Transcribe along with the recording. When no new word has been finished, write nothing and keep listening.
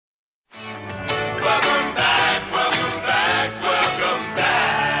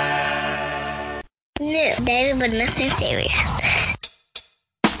Dating but nothing serious.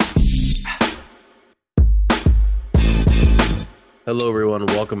 Hello, everyone.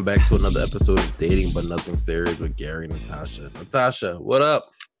 Welcome back to another episode of Dating but Nothing Serious with Gary and Natasha. Natasha, what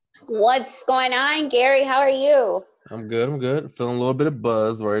up? What's going on, Gary? How are you? I'm good. Feeling a little bit of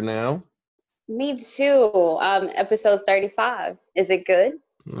buzz right now. Me too. Episode 35. Is it good?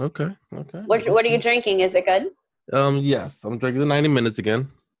 Okay. What are you drinking? Is it good? Yes. I'm drinking the 90 minutes again.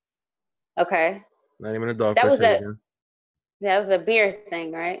 Okay. 90-minute dog That fresh was again. That was a beer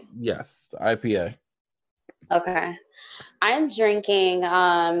thing, right? Yes, the IPA. Okay. I'm drinking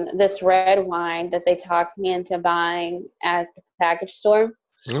this red wine that they talked me into buying at the package store.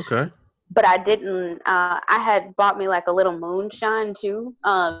 Okay. But I didn't. I had bought me like a little moonshine too,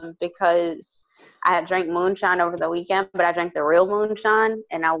 because I had drank moonshine over the weekend, but I drank the real moonshine,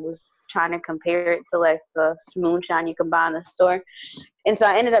 and I was trying to compare it to like the moonshine you can buy in the store. And so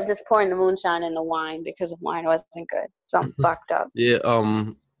I ended up just pouring the moonshine in the wine because the wine wasn't good. So I'm fucked up. Yeah.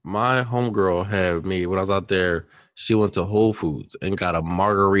 My homegirl had me when I was out there. She went to Whole Foods and got a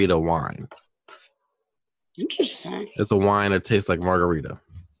margarita wine. Interesting. It's a wine that tastes like margarita.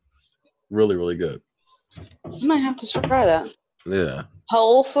 Really, really good. I might have to try that. Yeah.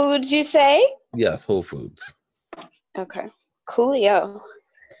 Whole Foods, you say? Yes, Whole Foods. Okay. Coolio.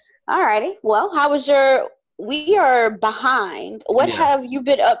 Alrighty. Well, how was we are behind. What have you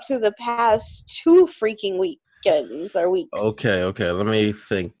been up to the past 2 freaking weekends or weeks? Okay. Let me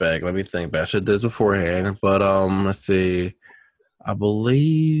think back. I should have did this beforehand. But let's see. I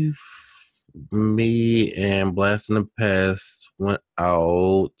believe me and Blast in the Past went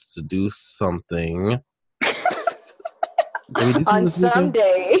out to do something. On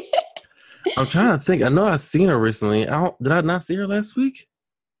Sunday. I'm trying to think. I know I've seen her recently. Did I not see her last week?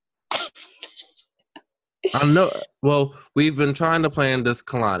 I know. Well, we've been trying to plan this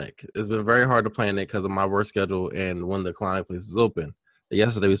colonic. It's been very hard to plan it because of my work schedule and when the colonic place is open.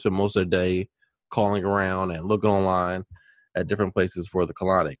 Yesterday, we spent most of the day calling around and looking online at different places for the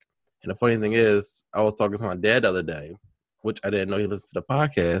colonic. And the funny thing is, I was talking to my dad the other day, which I didn't know he listened to the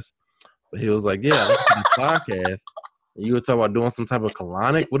podcast, but he was like, "Yeah, I listen to the podcast. And you were talking about doing some type of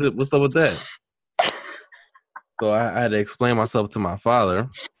colonic. What's up with that?" So I had to explain myself to my father.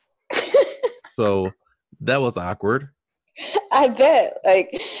 So that was awkward. I bet.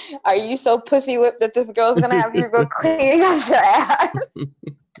 Like, are you so pussy whipped that this girl's gonna have you go cleaning out your ass?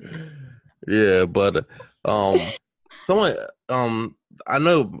 Yeah, but someone I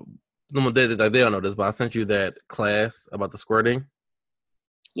know someone they don't know this, but I sent you that class about the squirting.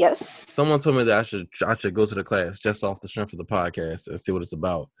 Yes. Someone told me that I should go to the class just off the strength of the podcast and see what it's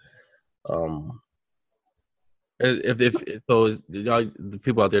about. If so, y'all, the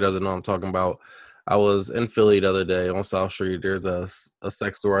people out there doesn't know what I'm talking about. I was in Philly the other day on South Street. There's a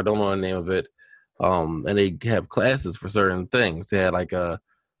sex store. I don't know the name of it. And they have classes for certain things. They had like a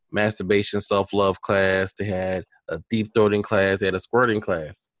masturbation, self-love class. They had a deep throating class. They had a squirting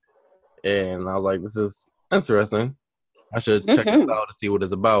class. And I was like, this is interesting. I should check this out to see what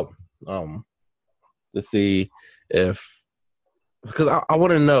it's about. To see because I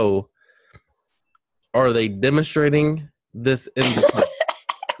want to know, are they demonstrating this in the class?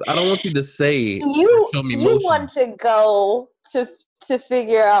 I don't want you to say you want to go to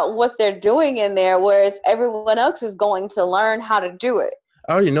figure out what they're doing in there, whereas everyone else is going to learn how to do it.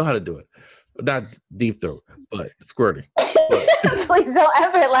 I already know how to do it. Not deep throat, but squirting. Please don't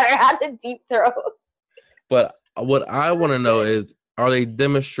ever learn how to deep throat. But what I want to know is, are they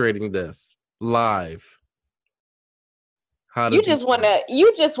demonstrating this live? You just want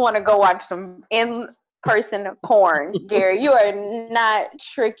to go watch some in-person porn, Gary. You are not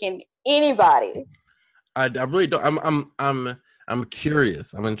tricking anybody. I really don't. I'm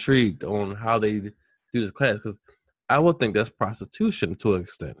curious. I'm intrigued on how they do this class, because I would think that's prostitution to an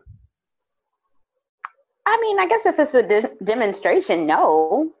extent. I mean, I guess if it's a demonstration,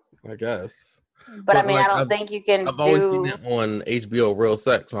 no. I guess. But I mean, I don't think you can. I've always seen it on HBO, Real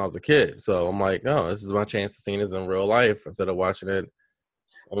Sex, when I was a kid. So I'm like, oh, this is my chance to see this in real life instead of watching it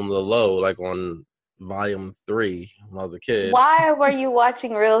on the low, like on Volume 3 when I was a kid. Why were you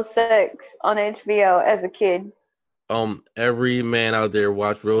watching Real Sex on HBO as a kid? Every man out there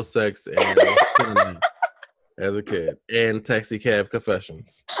watched Real Sex and as a kid, and Taxi Cab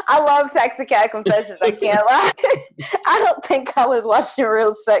Confessions. I love Taxi Cab Confessions. I can't lie. I don't think I was watching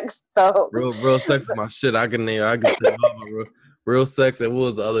Real Sex though. Real Sex is my shit. I can say Real Sex, and what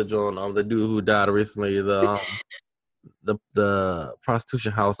was the other joint? The dude who died recently, the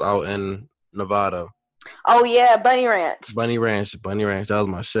prostitution house out in Nevada. Oh yeah, Bunny Ranch. Bunny Ranch. That was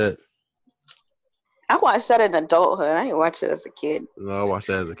my shit. I watched that in adulthood. I didn't watch it as a kid. No, I watched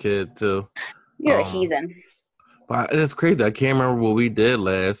that as a kid too. You're a heathen. But it's crazy. I can't remember what we did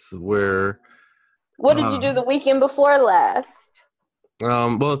last. What did you do the weekend before last?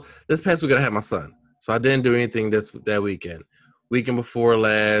 Well, this past week I had my son, so I didn't do anything that weekend. Weekend before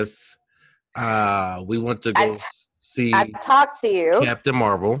last, we went to go see. I talked to you, Captain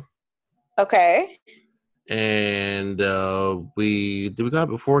Marvel. Okay. And we go out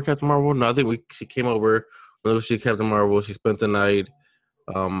before Captain Marvel? No, I think she came over. When she Captain Marvel, she spent the night.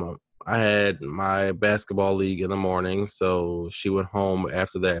 I had my basketball league in the morning, so she went home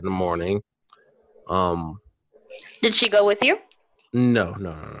after that in the morning. Did she go with you? No.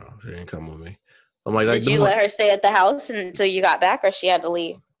 She didn't come with me. Did you let her stay at the house until you got back, or she had to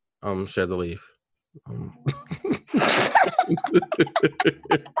leave? She had to leave.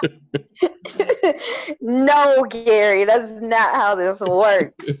 No, Gary, that's not how this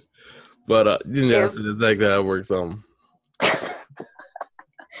works. But that's exactly how it works.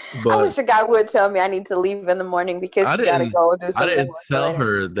 But I wish a guy would tell me I need to leave in the morning because you gotta go do something. I didn't tell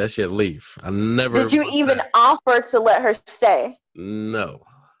her that she had to leave. I never. Did you even offer to let her stay? No.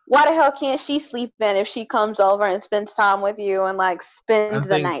 Why the hell can't she sleep in if she comes over and spends time with you and spends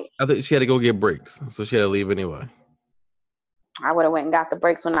the night? I think she had to go get breaks, so she had to leave anyway. I would have went and got the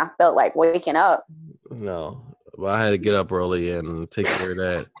breaks when I felt like waking up. No, but I had to get up early and take care of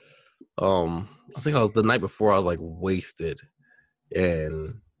that. I think the night before I was wasted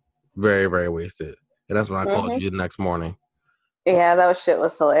and very, very wasted, and that's when I called you the next morning. Yeah, that shit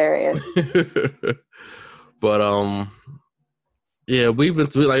was hilarious. But yeah, we've been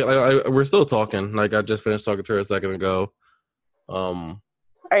we're still talking. I just finished talking to her a second ago. Are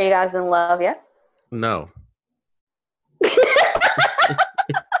you guys in love yet? No.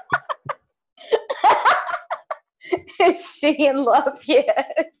 Is she in love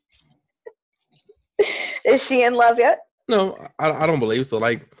yet? Is she in love yet? No, I don't believe so.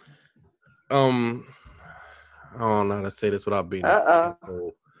 I don't know how to say this without being an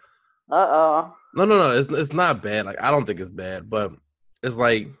asshole. No. It's not bad. I don't think it's bad, but it's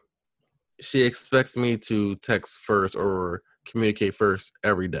she expects me to text first or communicate first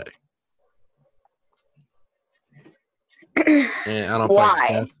every day. And I don't.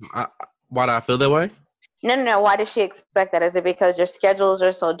 Why? Why do I feel that way? No. Why does she expect that? Is it because your schedules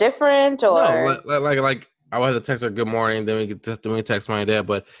are so different, or no? I will have to text her good morning, then we text my dad.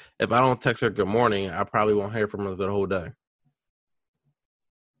 But if I don't text her good morning, I probably won't hear from her the whole day.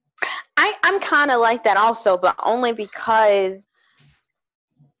 I'm kind of like that also, but only because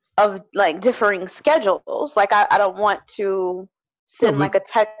of differing schedules. I don't want to send a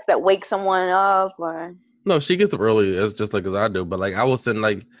text that wakes someone up or. No, she gets up early. It's just as I do. But I will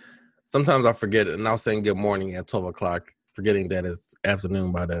send sometimes I forget it, and I'll send good morning at 12 o'clock, forgetting that it's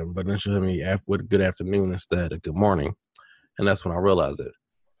afternoon by then. But then she'll hit me with good afternoon instead of good morning, and that's when I realize it.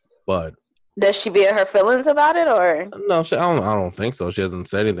 But does she be in her feelings about it, or no? I don't think so. She hasn't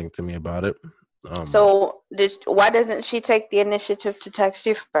said anything to me about it. So why doesn't she take the initiative to text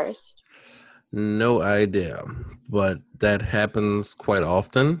you first? No idea, but that happens quite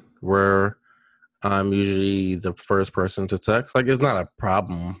often where I'm usually the first person to text. It's not a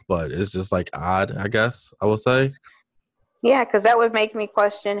problem, but it's just odd, I guess I would say. Yeah, because that would make me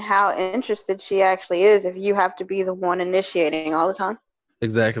question how interested she actually is if you have to be the one initiating all the time.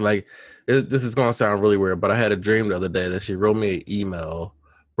 Exactly. This is going to sound really weird, but I had a dream the other day that she wrote me an email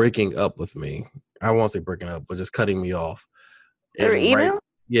breaking up with me. I won't say breaking up, but just cutting me off. Through email?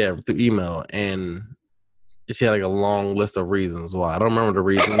 Yeah, through email. And she had a long list of reasons why. I don't remember the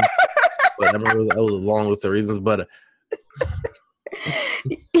reason, but I remember it was a long list of reasons. But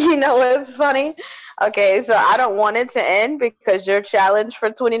you know what's funny? Okay, so I don't want it to end because your challenge for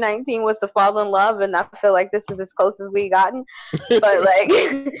 2019 was to fall in love, and I feel like this is as close as we gotten. But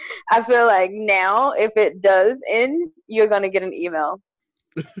I feel like now, if it does end, you're gonna get an email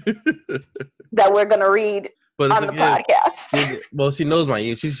that we're gonna read on the podcast. Well, she knows my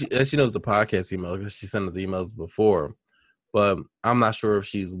email. She knows the podcast email because she sent us emails before. But I'm not sure if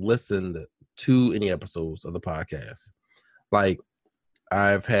she's listened to any episodes of the podcast.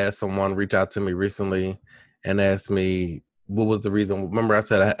 I've had someone reach out to me recently and ask me what was the reason. Remember, I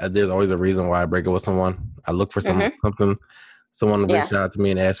said there's always a reason why I break up with someone. I look for something. Someone reached out to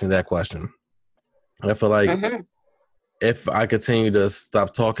me and asked me that question. I feel like if I continue to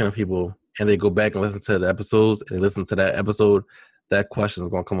stop talking to people and they go back and listen to the episodes and they listen to that episode, that question is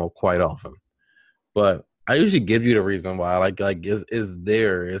going to come up quite often. But I usually give you the reason why. Is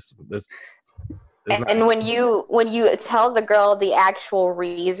there? And when you tell the girl the actual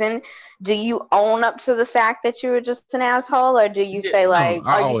reason, do you own up to the fact that you were just an asshole, or do you say you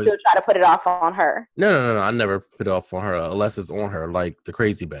still try to put it off on her? No. I never put it off on her unless it's on her, like the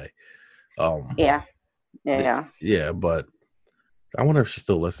crazy bae. Yeah. But I wonder if she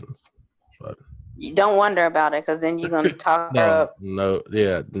still listens. But you don't wonder about it, because then you're gonna talk her up. No,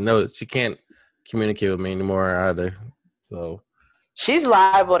 she can't communicate with me anymore either. So she's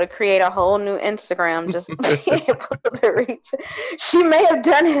liable to create a whole new Instagram just to be able to reach. She may have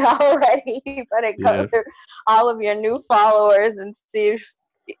done it already. You better go through all of your new followers and see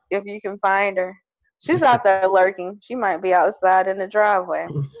if you can find her. She's out there lurking. She might be outside in the driveway.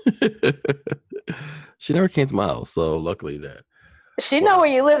 She never came to my house, so luckily that. She know where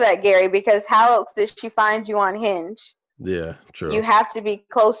you live at, Gary, because how else did she find you on Hinge? Yeah, true. You have to be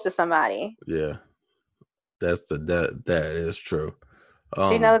close to somebody. Yeah, that is true.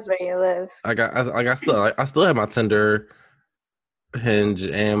 She knows where you live. I still have my Tinder, Hinge,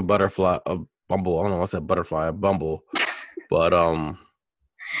 and Butterfly, Bumble. I don't know what's that Butterfly, Bumble, but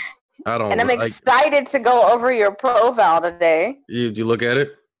I don't. And I'm excited to go over your profile today. Did you look at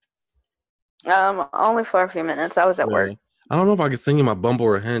it? Only for a few minutes. I was at work. I don't know if I can send you my Bumble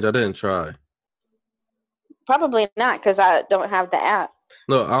or Hinge. I didn't try. Probably not, because I don't have the app.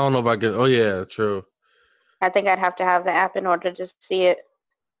 No, I don't know if I can. Oh yeah, true. I think I'd have to have the app in order to just see it.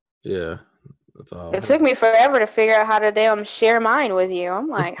 Yeah, that's all. It took me forever to figure out how to damn share mine with you. I'm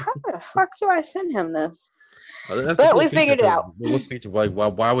like, how the fuck do I send him this? But we figured it out. Like,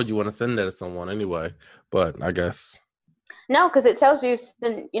 why would you want to send that to someone anyway? But I guess. No, because it tells you,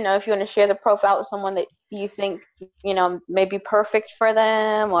 you know, if you want to share the profile with someone that you think, you know, may be perfect for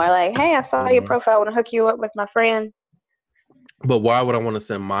them, or like, hey, I saw your profile, I want to hook you up with my friend. But why would I want to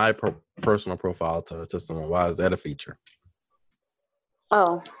send my personal profile to someone? Why is that a feature?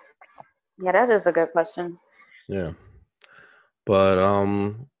 Oh, yeah, that is a good question. Yeah. But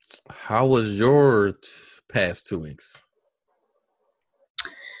how was your past 2 weeks?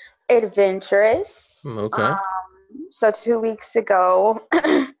 Adventurous. Okay. So 2 weeks ago,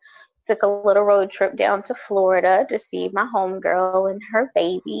 took a little road trip down to Florida to see my homegirl and her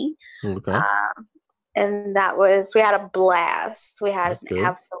baby. Okay. And we had a blast. We had an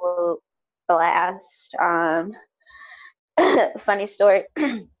absolute blast. Funny story.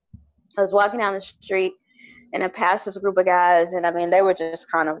 I was walking down the street and I passed this group of guys, and I mean, they were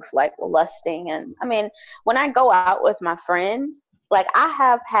just kind of like lusting. And I mean, when I go out with my friends, like I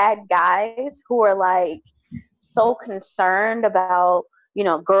have had guys who are like so concerned about, you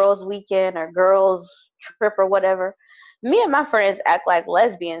know, girls' weekend or girls' trip or whatever. Me and my friends act like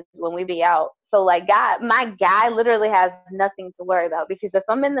lesbians when we be out. So like my guy literally has nothing to worry about, because if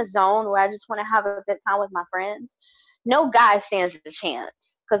I'm in the zone where I just want to have a good time with my friends, no guy stands a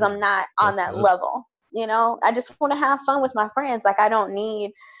chance, because I'm not on that level. You know, I just want to have fun with my friends. Like, I don't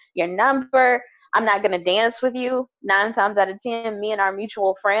need your number. I'm not going to dance with you. 9 times out of 10, me and our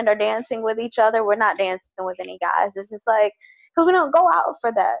mutual friend are dancing with each other. We're not dancing with any guys. It's just like, because we don't go out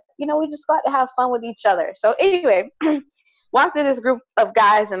for that. You know, we just got to have fun with each other. So anyway, walked through this group of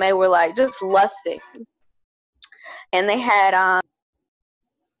guys, and they were like just lusting. And they had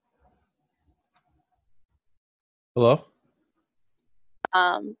Hello?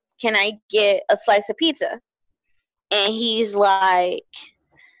 can I get a slice of pizza? And he's like,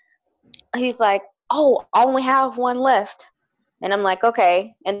 oh, I only have one left. And I'm like,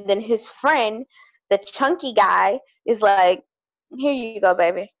 okay. And then his friend, the chunky guy, is like, here you go,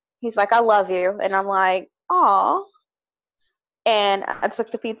 baby. He's like, I love you. And I'm like, aw. And I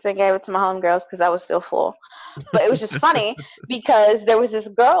took the pizza and gave it to my homegirls because I was still full. But it was just funny because there was this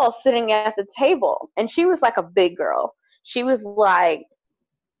girl sitting at the table, and she was like a big girl. She was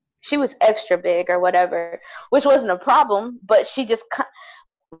extra big or whatever, which wasn't a problem, but she just,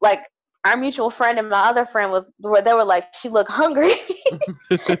 like, our mutual friend and my other friend they were like, she looked hungry.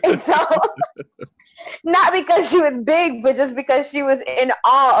 And so, not because she was big, but just because she was in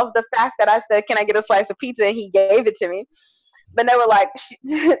awe of the fact that I said, can I get a slice of pizza? And he gave it to me. But they were like,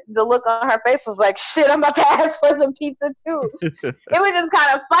 the look on her face was like, shit, I'm about to ask for some pizza too. It was just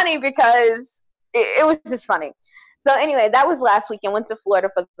kind of funny because it was just funny. So anyway, that was last weekend. Went to Florida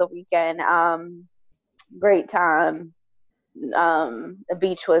for the weekend. Great time. The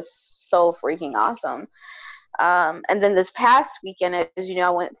beach was so freaking awesome. And then this past weekend, as you know,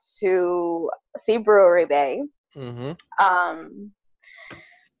 I went to see Brewery Bay. Mm-hmm.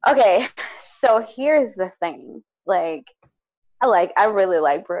 Okay, so here's the thing. I really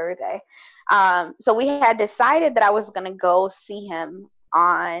like Brewery Bay. So we had decided that I was going to go see him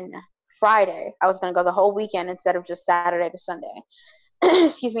on Friday. I was going to go the whole weekend instead of just Saturday to Sunday.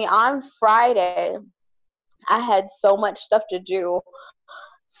 Excuse me. On Friday, I had so much stuff to do,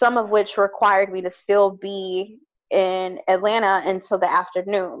 some of which required me to still be in Atlanta until the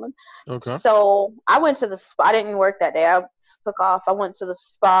afternoon. Okay. So I went to the spa. I didn't work that day. I took off. I went to the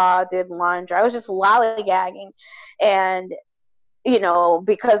spa, did laundry. I was just lollygagging. And,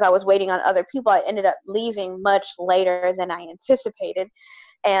 because I was waiting on other people, I ended up leaving much later than I anticipated.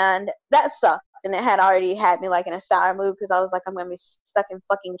 And that sucked. And it had already had me like in a sour mood because I was like, I'm going to be stuck in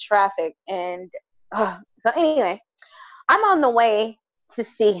fucking traffic. And so anyway, I'm on the way to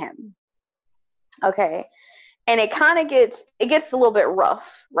see him. Okay. And it kind of gets a little bit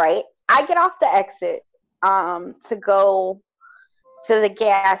rough, right? I get off the exit to go to the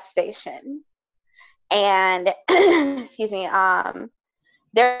gas station. And excuse me,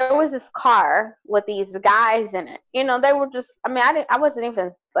 there was this car with these guys in it. They were just, I wasn't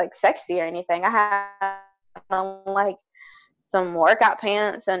even like sexy or anything. I had like some workout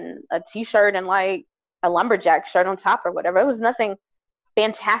pants and a t-shirt and like a lumberjack shirt on top or whatever. It was nothing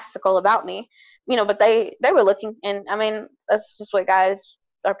fantastical about me, but they were looking, and that's just what guys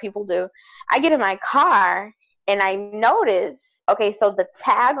or people do. I get in my car and I notice, okay, so the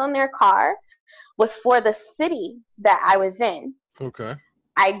tag on their car was for the city that I was in. Okay.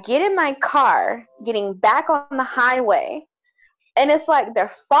 I get in my car, getting back on the highway, and it's like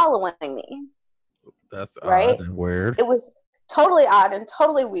they're following me. That's right? odd and weird. It was totally odd and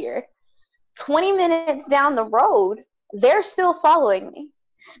totally weird. 20 minutes down the road, they're still following me.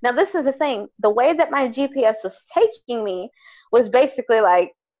 Now, this is the thing. The way that my GPS was taking me was basically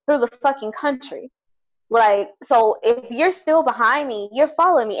like through the fucking country. Like, so if you're still behind me, you're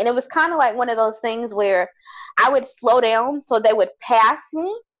following me. And it was kind of like one of those things where I would slow down so they would pass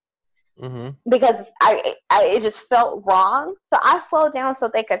me. Mm-hmm. Because it just felt wrong. So I slowed down so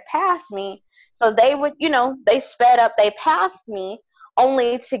they could pass me. So they would, they sped up, they passed me,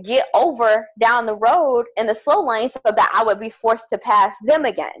 only to get over down the road in the slow lane so that I would be forced to pass them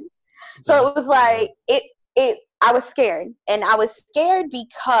again. So it was like, I was scared. And I was scared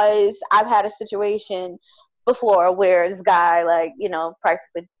because I've had a situation before where this guy, like,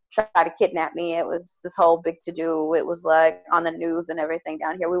 practically tried to kidnap me. It was this whole big to-do. It was like on the news and everything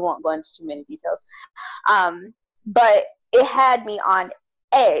down here. We won't go into too many details. But it had me on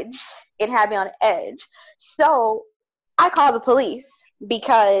edge. So I called the police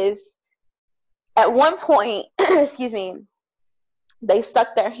because at one point, excuse me, they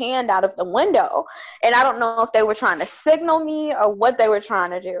stuck their hand out of the window, and I don't know if they were trying to signal me or what they were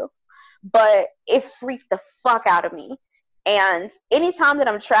trying to do, but it freaked the fuck out of me. And anytime that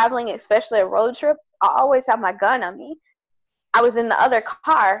I'm traveling, especially a road trip, I always have my gun on me. I was in the other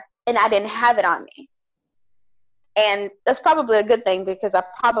car and I didn't have it on me. And that's probably a good thing because I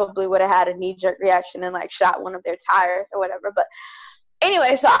probably would have had a knee-jerk reaction and like shot one of their tires or whatever. But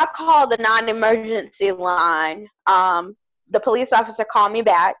anyway, so I called the non-emergency line. The police officer called me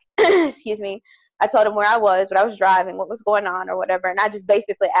back. Excuse me. I told him where I was, what I was driving, what was going on or whatever. And I just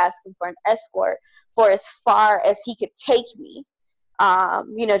basically asked him for an escort for as far as he could take me.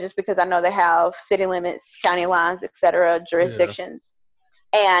 Just because I know they have city limits, county lines, etc., jurisdictions.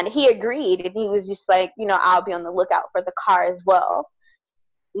 Yeah. And he agreed, and he was just like, I'll be on the lookout for the car as well.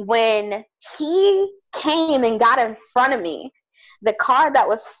 When he came and got in front of me, the car that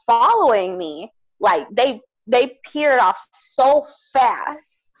was following me, like they peered off so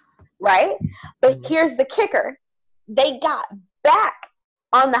fast, right? But here's the kicker. They got back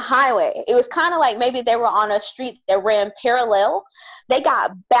on the highway. It was kind of like maybe they were on a street that ran parallel. They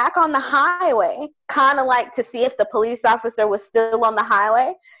got back on the highway, kind of like to see if the police officer was still on the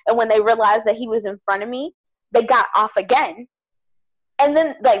highway. And when they realized that he was in front of me, they got off again. And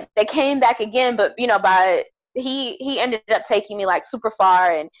then like they came back again, but he ended up taking me like super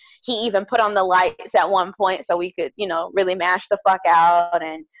far, and he even put on the lights at one point so we could, really mash the fuck out,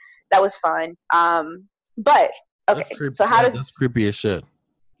 and that was fun. But okay, so that's creepy as shit.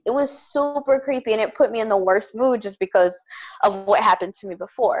 It was super creepy, and it put me in the worst mood just because of what happened to me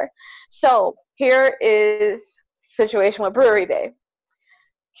before. So here is the situation with Brewery Bay.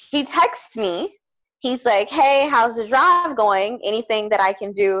 He texts me. He's like, hey, how's the drive going? Anything that I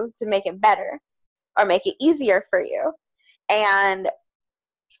can do to make it better or make it easier for you? And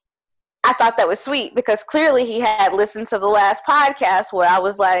I thought that was sweet because clearly he had listened to the last podcast where I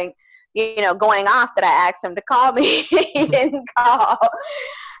was like, going off that I asked him to call me. He didn't call.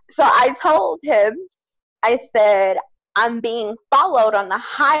 So I told him, I said, I'm being followed on the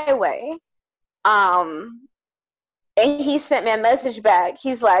highway. And he sent me a message back.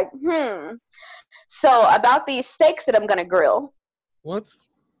 He's like, so about these steaks that I'm going to grill. What?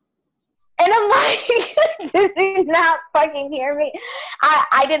 And I'm like, does he not fucking hear me?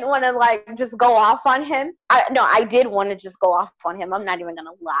 I didn't want to like just go off on him. I did want to just go off on him. I'm not even going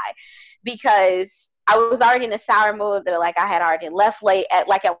to lie. Because I was already in a sour mood that like I had already left late. At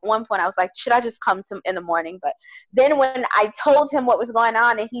one point I was like, should I just come to in the morning? But then when I told him what was going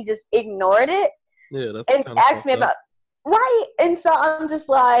on and he just ignored it Yeah, that's and kind of asked me fucked up. about right, and so I'm just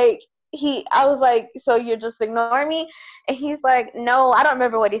like I was like, so you're just ignoring me? And he's like, no, I don't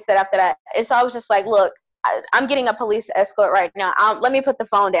remember what he said after that. And so I was just like, look, I'm getting a police escort right now. Let me put the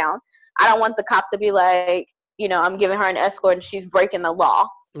phone down. I don't want the cop to be like, I'm giving her an escort and she's breaking the law.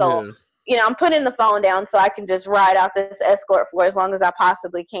 So, Yeah. I'm putting the phone down so I can just ride out this escort for as long as I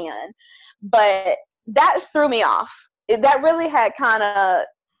possibly can. But that threw me off. That really had kind of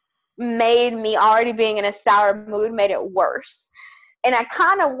made me, already being in a sour mood, made it worse. And I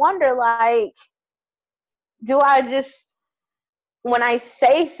kind of wonder, like, do I just, when I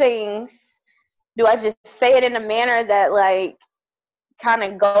say things, do I just say it in a manner that, like, kind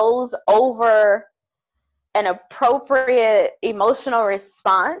of goes over an appropriate emotional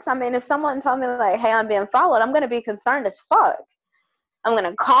response? I mean, if someone told me, like, hey, I'm being followed, I'm going to be concerned as fuck. I'm going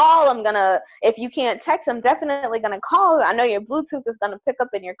to call. If you can't text, I'm definitely going to call. I know your Bluetooth is going to pick up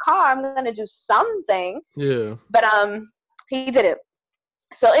in your car. I'm going to do something. Yeah. But he did it.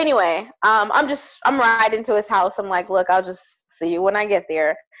 So anyway, I'm riding to his house. I'm like, look, I'll just see you when I get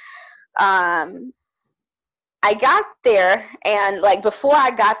there. I got there, and like before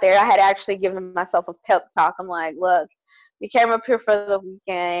I got there, I had actually given myself a pep talk. I'm like, look, you came up here for the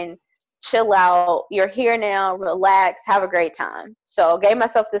weekend, chill out. You're here now, relax, have a great time. So gave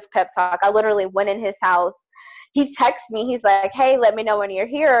myself this pep talk. I literally went in his house. He texted me. He's like, hey, let me know when you're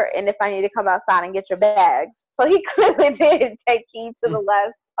here and if I need to come outside and get your bags. So he clearly did take heed to the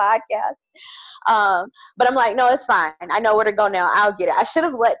last podcast. But I'm like, no, it's fine. I know where to go now. I'll get it. I should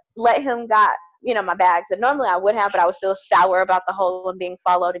have let him got, my bags. And normally I would have, but I was still sour about the whole one being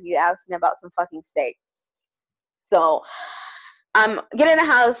followed and you asked me about some fucking steak. So I'm getting in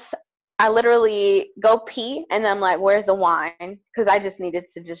the house. I literally go pee and then I'm like, where's the wine? Because I just needed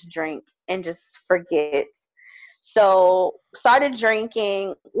to just drink and just forget. So started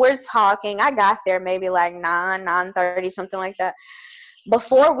drinking. We're talking. I got there maybe like 9:30, something like that.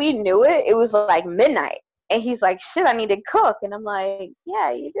 Before we knew it, it was like midnight. And he's like, shit, I need to cook. And I'm like,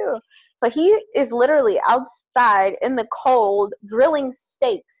 yeah, you do. So he is literally outside in the cold grilling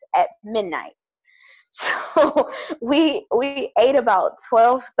steaks at midnight. So we ate about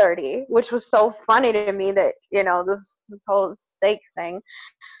 12:30, which was so funny to me that, this whole steak thing.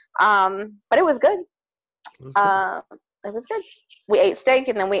 But it was good. It was good. We ate steak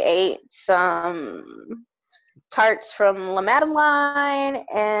and then we ate some tarts from La Madeline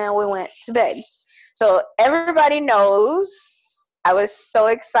and we went to bed. So everybody knows I was so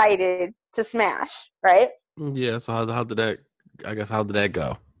excited to smash, right? Yeah, so how did that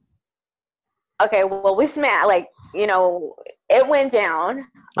go? Okay, well, we smashed, like, it went down.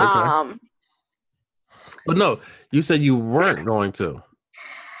 Okay. But no, you said you weren't going to.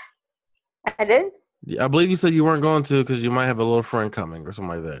 I did? I believe you said you weren't going to because you might have a little friend coming or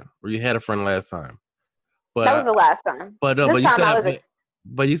something like that. Or you had a friend last time. But that was the last time. But no, this but time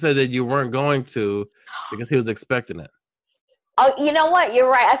but you said that you weren't going to because he was expecting it. Oh, you know what?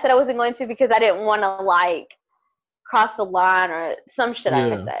 You're right. I said I wasn't going to because I didn't want to, like, cross the line or some shit.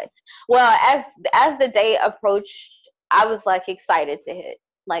 I said. Well, as the day approached, I was like excited to hit.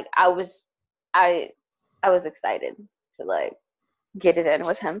 Like I was excited to like get it in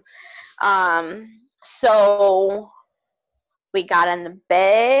with him. So we got in the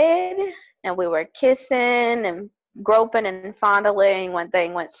bed and we were kissing and groping and fondling. One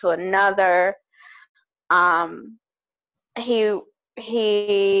thing went to another. He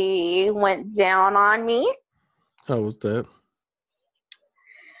went down on me. How was that?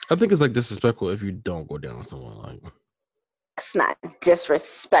 I think it's like disrespectful if you don't go down on someone. Like, it's not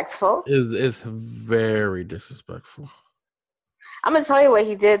disrespectful. It's very disrespectful. I'm gonna tell you what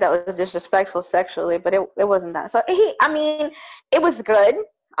he did that was disrespectful sexually, but it wasn't that. So it was good.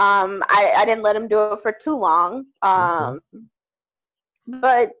 I didn't let him do it for too long. But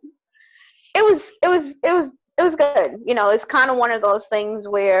it was good. It's kind of one of those things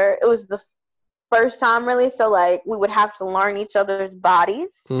where it was the first time really, so like we would have to learn each other's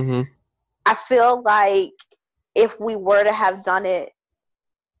bodies. Mm-hmm. I feel like if we were to have done it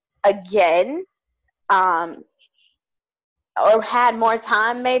again, or had more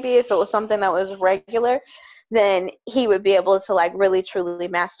time, maybe if it was something that was regular, then he would be able to like really truly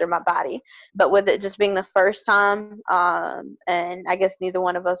master my body. But with it just being the first time, and I guess neither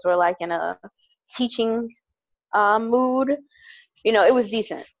one of us were like in a teaching mood, it was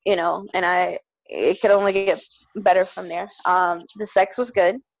decent, and it could only get better from there. The sex was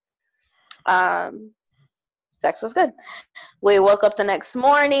good. sex was good. We woke up the next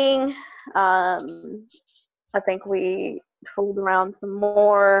morning. I think we fooled around some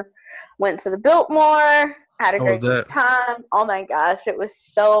more, went to the Biltmore, had a How was great that? time. Oh my gosh, it was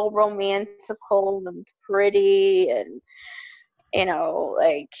so romantical and pretty, and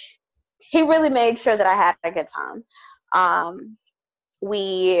like he really made sure that I had a good time.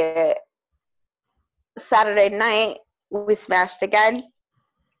 We Saturday night we smashed again.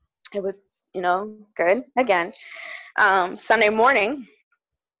 It was good again. Sunday morning,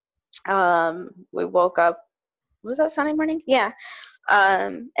 we woke up. Was that Sunday morning? Yeah.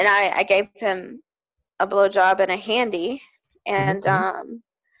 And I gave him a blowjob and a handy, and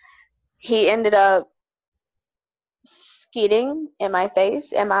he ended up skeeting in my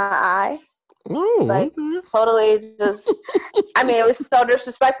face, in my eye. Oh, Like, okay. totally just, I mean, it was so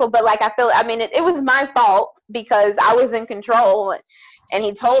disrespectful, but like, it was my fault because I was in control, and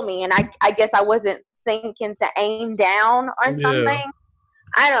he told me, and I guess I wasn't thinking to aim down or Yeah. something.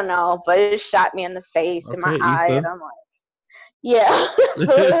 I don't know, but it shot me in the face, in my Okay, eye, Issa. and I'm like, yeah,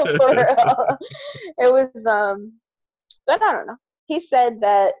 for real. It was, but I don't know. He said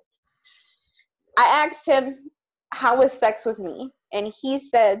that I asked him how was sex with me, and he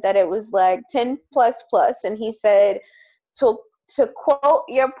said that it was like 10 plus plus, and he said to quote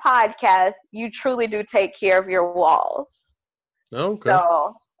your podcast, you truly do take care of your walls. Okay.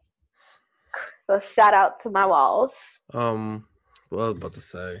 So shout out to my walls. What I was about to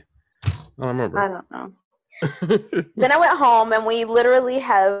say. I don't remember. I don't know. Then I went home, and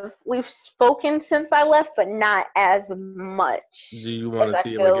we've spoken since I left, but not as much. Do you want to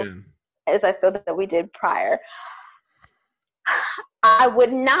see him again? As I feel that we did prior. I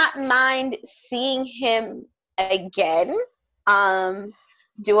would not mind seeing him again.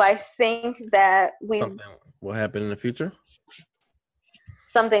 Do I think that Something will happen in the future?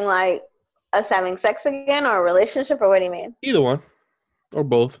 Something like us having sex again, or a relationship, or what do you mean? Either one. Or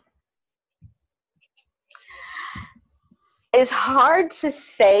both. It's hard to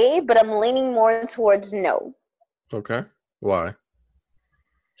say, but I'm leaning more towards no. Okay. Why?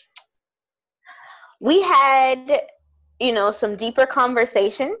 We had, some deeper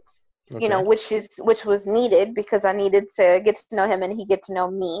conversations, Okay. which was needed because I needed to get to know him and he get to know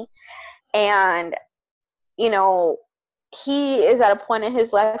me. And, he is at a point in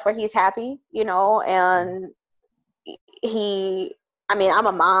his life where he's happy, and I'm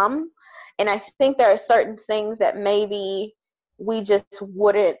a mom, and I think there are certain things that maybe we just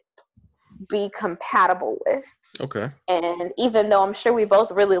wouldn't be compatible with. Okay. And even though I'm sure we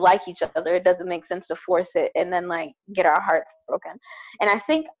both really like each other, it doesn't make sense to force it and then like get our hearts broken. And I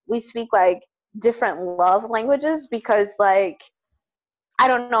think we speak like different love languages because like, I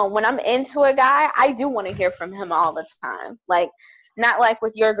don't know, when I'm into a guy, I do want to hear from him all the time. Like, not like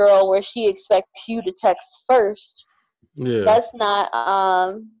with your girl where she expects you to text first. Yeah.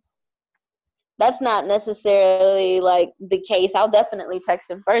 That's not necessarily like the case. I'll definitely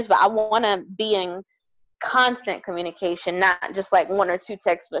text him first, but I want to be in constant communication, not just like one or two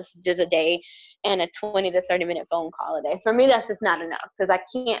text messages a day and a 20 to 30 minute phone call a day. For me, that's just not enough because I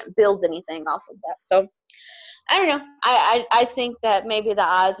can't build anything off of that. So I don't know. I think that maybe the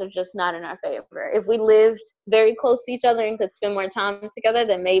odds are just not in our favor. If we lived very close to each other and could spend more time together,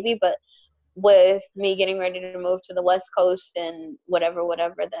 then maybe. But with me getting ready to move to the West Coast and whatever,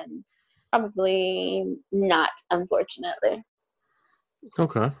 then probably not, unfortunately.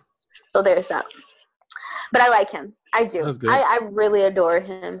 Okay. So there's that. But I like him. I do. That's good. I really adore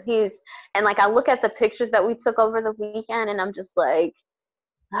him. And like I look at the pictures that we took over the weekend and I'm just like,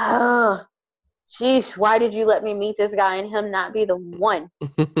 oh, sheesh, why did you let me meet this guy and him not be the one?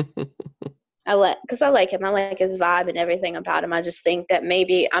 Because I like him. I like his vibe and everything about him. I just think that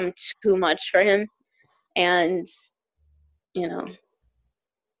maybe I'm too much for him. And,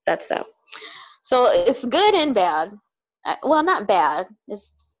 that's that. So it's good and bad. Well, not bad.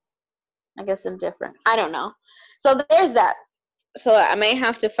 It's, I guess, indifferent. I don't know. So there's that. So I may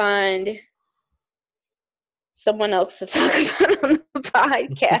have to find someone else to talk about on the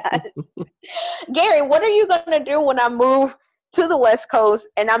podcast. Gary, what are you going to do when I move to the West Coast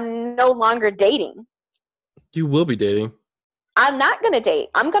and I'm no longer dating? You will be dating. I'm not going to date.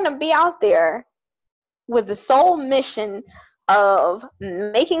 I'm going to be out there with the sole mission of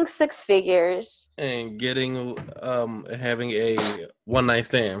making six figures and getting having a one night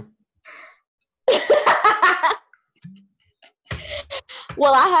stand.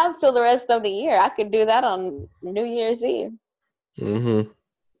 Well, I have till the rest of the year. I could do that on New Year's Eve. Mm-hmm.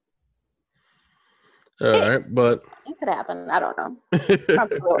 All right, but it could happen. I don't know.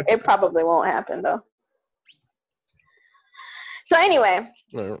 It probably won't happen though. So anyway,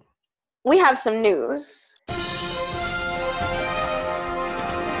 we have some news.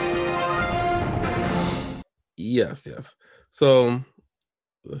 Yes. So,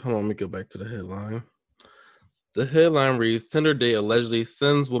 hold on, let me go back to the headline. The headline reads, Tinder date allegedly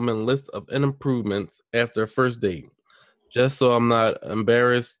sends woman list of improvements after first date. Just so I'm not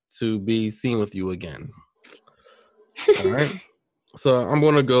embarrassed to be seen with you again. All right. So I'm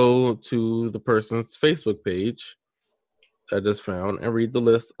going to go to the person's Facebook page I just found and read the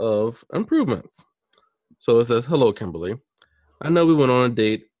list of improvements. So it says, hello, Kimberly. I know we went on a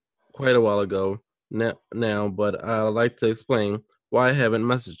date quite a while ago now, but I'd like to explain why I haven't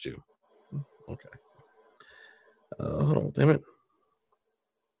messaged you. Okay. Hold on, damn it.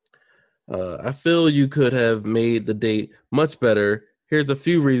 I feel you could have made the date much better. Here's a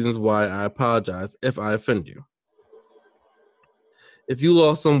few reasons why I apologize if I offend you. If you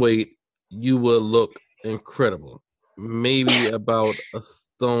lost some weight, you would look incredible. Maybe about a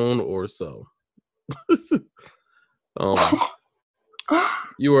stone or so.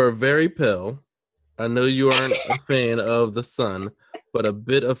 You are very pale. I know you aren't a fan of the sun, but a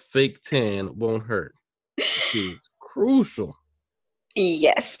bit of fake tan won't hurt. It's crucial.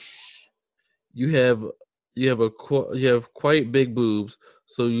 Yes. You have quite big boobs,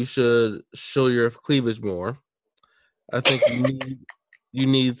 so you should show your cleavage more. I think you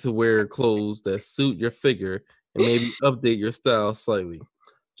need to wear clothes that suit your figure and maybe update your style slightly,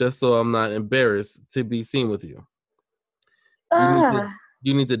 just so I'm not embarrassed to be seen with you.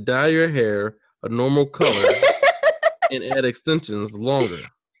 You need to dye your hair a normal color and add extensions longer.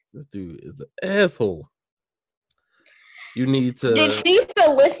 This dude is an asshole. You need to. Did she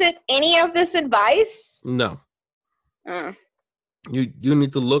solicit any of this advice? No. You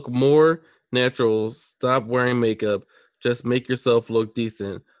need to look more natural. Stop wearing makeup. Just make yourself look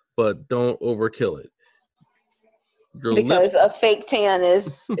decent, but don't overkill it. Because a fake tan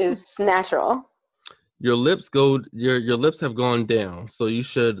is natural. Your lips have gone down, so you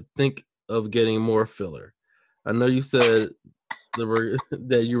should think of getting more filler. I know you said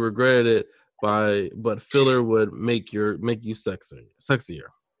that you regretted it, but filler would make you sexier.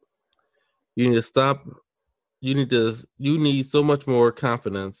 You need to stop. You need so much more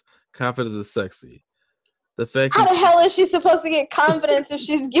confidence. Confidence is sexy. How the hell is she supposed to get confidence if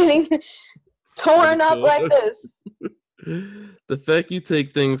she's getting torn up like this? The fact you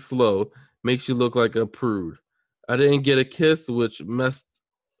take things slow makes you look like a prude. I didn't get a kiss, which messed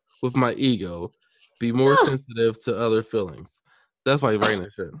with my ego. Be more sensitive to other feelings. That's why he's writing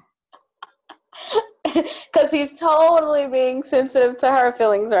that shit. Because he's totally being sensitive to her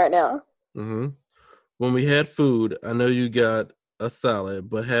feelings right now. Mm-hmm. When we had food, I know you got a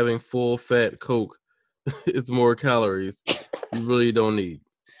salad, but having full fat Coke is more calories you really don't need.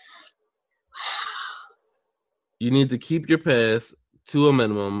 You need to keep your past to a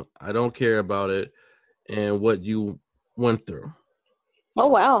minimum. I don't care about it and what you went through. Oh,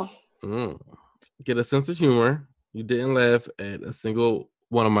 wow. Get a sense of humor. You didn't laugh at a single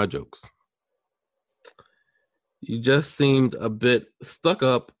one of my jokes. You just seemed a bit stuck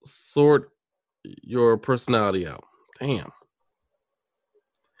up. Sort your personality out. Damn.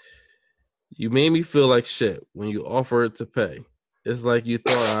 You made me feel like shit when you offered to pay. It's like you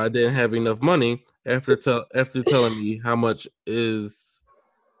thought I didn't have enough money after telling me how much is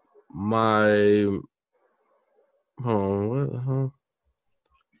my you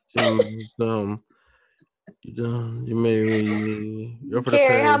made me.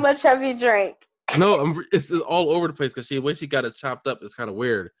 Carrie, how much have you drank? No, it's all over the place because when she got it chopped up, it's kind of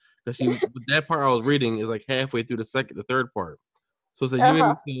weird because that part I was reading is like halfway through the third part. So it's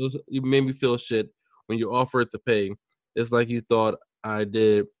like you made me feel shit when you offered to pay. It's like you thought I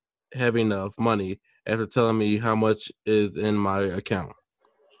did have enough money after telling me how much is in my account.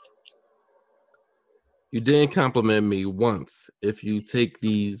 You didn't compliment me once. If you take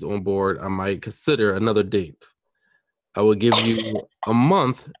these on board, I might consider another date. I will give you a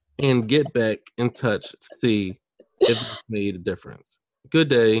month and get back in touch to see if it's made a difference. Good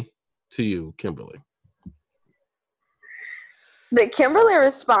day to you, Kimberly. Did Kimberly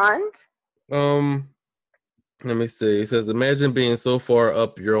respond? Let me see. It says, imagine being so far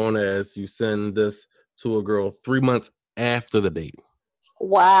up your own ass you send this to a girl 3 months after the date.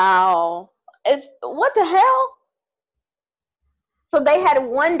 Wow. What the hell? So they had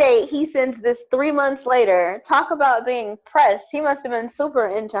one date. He sends this 3 months later. Talk about being pressed. He must have been super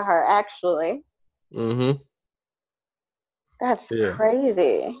into her, actually. Mm-hmm. That's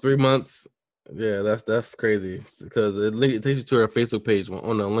crazy. 3 months. Yeah, that's crazy because it takes you to her Facebook page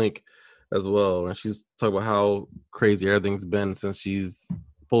on the link as well, and she's talking about how crazy everything's been since she's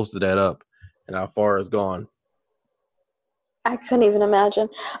posted that up and how far it's gone. I couldn't even imagine.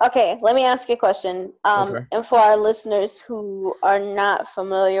 Okay, let me ask you a question. And for our listeners who are not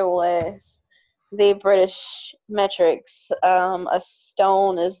familiar with the British metrics, a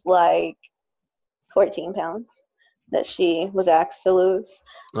stone is like 14 pounds that she was asked to lose.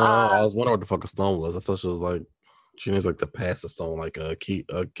 I was wondering what the fuck a stone was. I thought she was like, she needs like to pass a stone, like a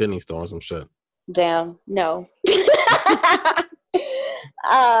kidney stone or some shit. Damn, no.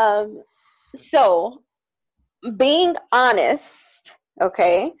 So, being honest,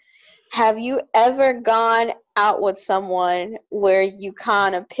 okay, have you ever gone out with someone where you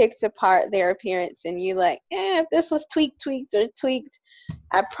kind of picked apart their appearance and you like, if this was tweaked,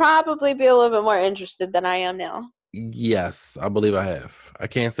 I'd probably be a little bit more interested than I am now? Yes, I believe I have. I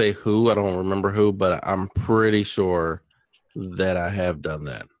can't say who. I don't remember who, but I'm pretty sure that I have done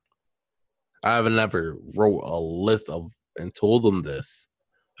that. I have never wrote a list of and told them this.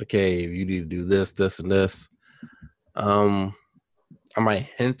 Okay, you need to do this, this, and this. I might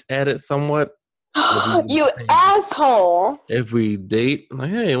hint at it somewhat. You asshole! If we date, like,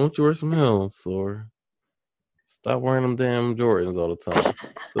 hey, why don't you wear some heels or stop wearing them damn Jordans all the time?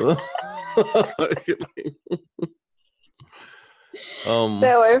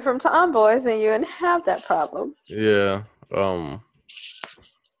 Stay away from tomboys and you wouldn't have that problem. Yeah.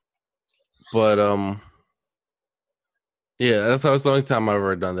 Yeah, that's the only time I've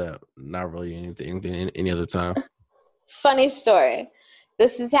ever done that. Not really anything any other time. Funny story.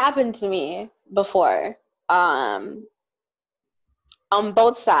 This has happened to me before. On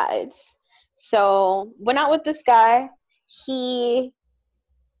both sides. So went out with this guy. The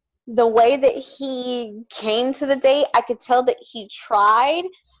way that he came to the date, I could tell that he tried.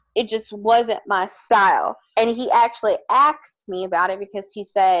 It just wasn't my style. And he actually asked me about it because he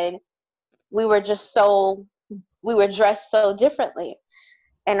said we were dressed so differently.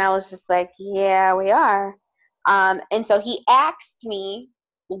 And I was just like, yeah, we are. And so he asked me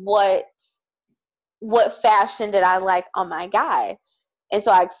what fashion did I like on my guy. And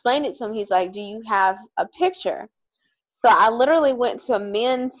so I explained it to him. He's like, do you have a picture? So I literally went to a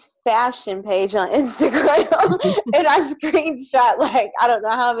men's fashion page on Instagram and I screenshot like, I don't know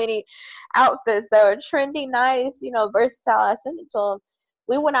how many outfits that were trendy, nice, versatile. I sent it to him.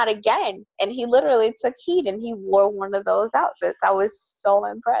 We went out again and he literally took heed and he wore one of those outfits. I was so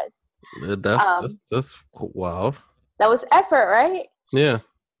impressed. That's wild. That was effort, right? Yeah.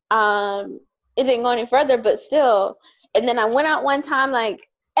 It didn't go any further, but still. And then I went out one time, like,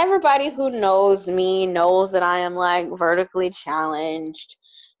 everybody who knows me knows that I am like vertically challenged.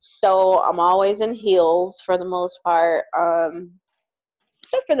 So I'm always in heels for the most part.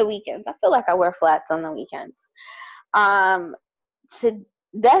 Except for the weekends. I feel like I wear flats on the weekends.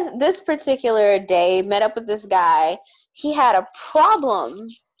 This particular day, met up with this guy. He had a problem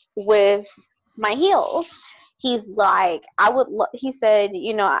with my heels. He's like, he said,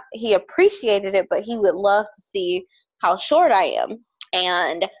 he appreciated it, but he would love to see how short I am.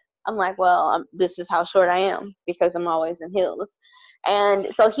 And I'm like, well, this is how short I am because I'm always in heels. And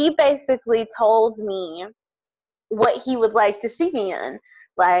so he basically told me what he would like to see me in,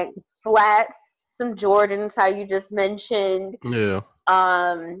 like flats, some Jordans, how you just mentioned. Yeah.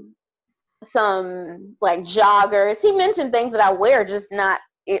 Some like joggers. He mentioned things that I wear, just not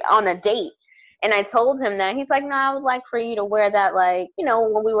on a date. And I told him that. He's like, no, I would like for you to wear that, like,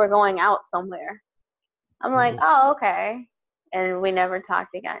 when we were going out somewhere. I'm like, oh, okay. And we never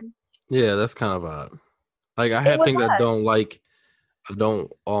talked again. Yeah, that's kind of odd. Like, I have things I don't like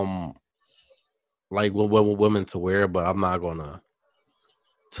women to wear, but I'm not gonna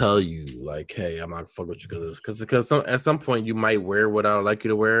tell you like, hey, I'm not gonna fuck with you because at some point you might wear what I would like you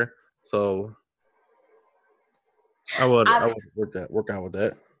to wear. So I would work out with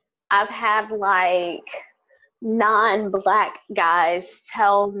that. I've had like non-black guys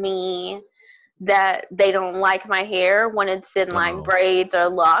tell me that they don't like my hair when it's in like braids or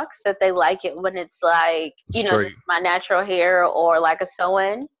locks, that they like it when it's like, just my natural hair or like a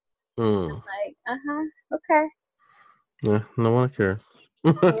sew-in. Like, okay. Yeah, no one cares.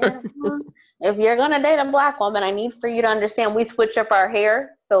 If you're gonna date a black woman, I need for you to understand we switch up our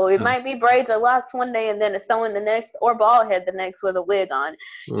hair. So it might be braids or locks one day and then a sew-in the next, or bald head the next with a wig on.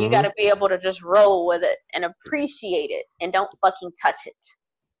 You gotta be able to just roll with it and appreciate it and don't fucking touch it.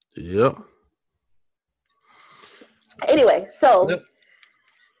 Yep. Anyway, so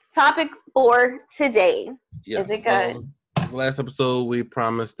topic for today. Yes. Is it good? Last episode we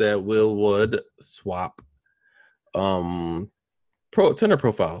promised that we would swap Tinder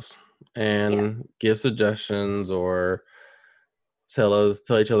profiles and give suggestions or tell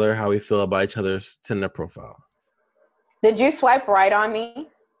each other how we feel about each other's Tinder profile. Did you swipe right on me?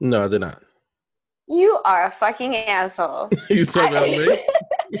 No, I did not. You are a fucking asshole. You swiped on me?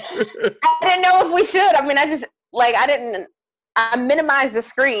 I didn't know if we should. I mean, I didn't I minimized the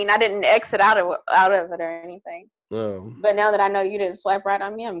screen. I didn't exit out of it or anything. Oh. But now that I know you didn't swipe right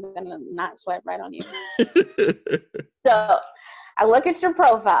on me, I'm gonna not swipe right on you. So I look at your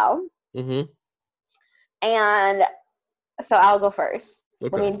profile, and so I'll go first.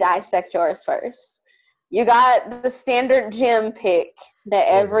 Okay. Let me dissect yours first. You got the standard gym pick that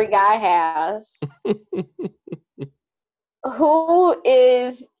every guy has. Who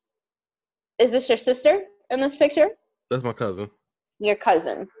is this your sister in this picture? That's my cousin. Your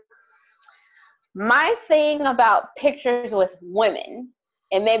cousin. My thing about pictures with women,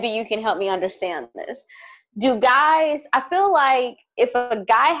 and maybe you can help me understand this. I feel like if a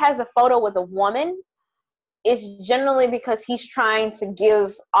guy has a photo with a woman, it's generally because he's trying to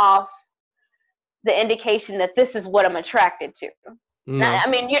give off the indication that this is what I'm attracted to. No, now, I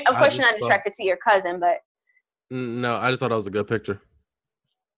mean, of course you're not attracted to your cousin, but... No, I just thought that was a good picture.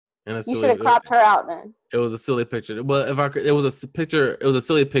 And you should have cropped her out then. It was a silly picture. Well, if I could, it was a picture. It was a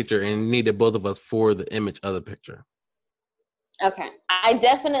silly picture, and needed both of us for the image of the picture. Okay, I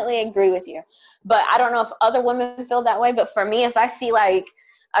definitely agree with you, but I don't know if other women feel that way. But for me, if I see like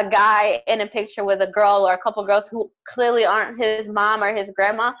a guy in a picture with a girl or a couple girls who clearly aren't his mom or his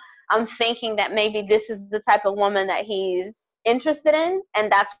grandma, I'm thinking that maybe this is the type of woman that he's interested in,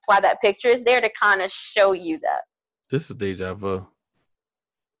 and that's why that picture is there, to kind of show you that. This is deja vu.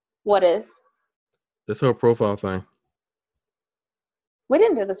 What is? This whole profile thing. We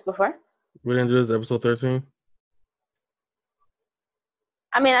didn't do this before. We didn't do this episode 13?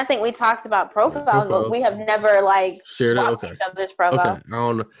 I mean, I think we talked about profiles, but we have never like shared it. Okay. Each other's profile. Okay. I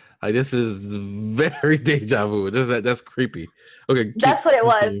don't know. Like, this is very deja vu. That's creepy. Okay. That's what it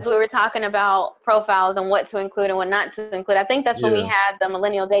was. We were talking about profiles and what to include and what not to include. I think that's when we had the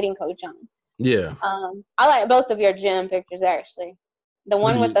millennial dating coach on. Yeah. I like both of your gym pictures actually. The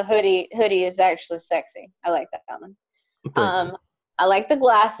one with the hoodie is actually sexy. I like that one. I like the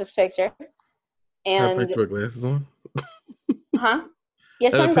glasses picture. And I put glasses on. Huh?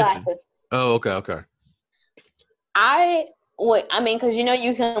 Yeah, sunglasses. Oh, okay. I mean, because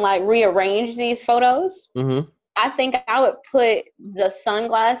you can like rearrange these photos. Mm-hmm. I think I would put the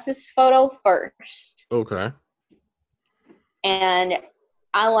sunglasses photo first. Okay. And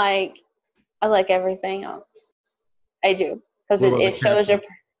I like everything else. I do, because it shows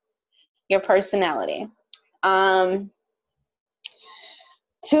your personality. Couple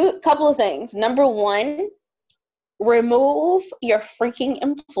of things. Number one, remove your freaking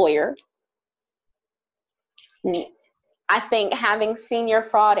employer. I think having senior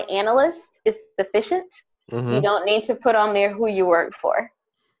fraud analyst is sufficient. Mm-hmm. You don't need to put on there who you work for.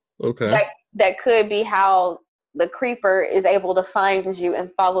 Okay. That could be how the creeper is able to find you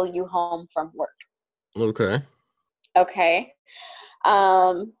and follow you home from work. Okay. Okay.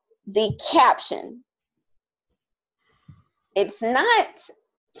 The caption. It's not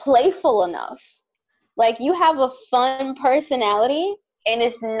playful enough. Like, you have a fun personality, and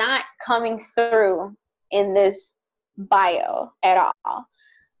it's not coming through in this bio at all.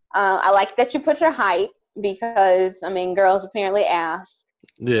 I like that you put your height, because, I mean, girls apparently ask.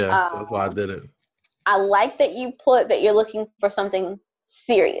 Yeah, so that's why I did it. I like that you put that you're looking for something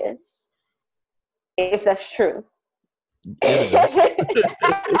serious, if that's true.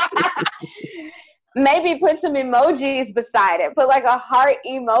 Maybe put some emojis beside it. Put like a heart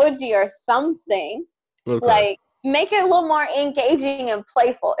emoji or something. Okay. Like, make it a little more engaging and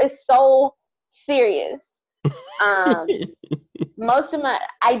playful. It's so serious. I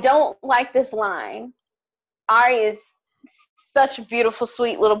don't like this line. Ari is such a beautiful,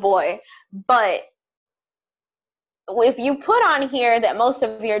 sweet little boy. But if you put on here that most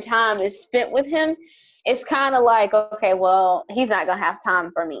of your time is spent with him, it's kind of like, okay, well, he's not going to have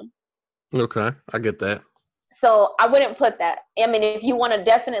time for me. Okay, I get that. So I wouldn't put that. I mean, if you want to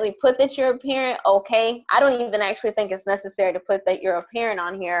definitely put that you're a parent, okay. I don't even actually think it's necessary to put that you're a parent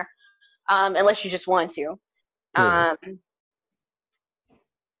on here, unless you just want to. Yeah.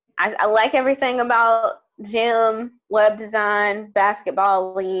 I like everything about gym, web design,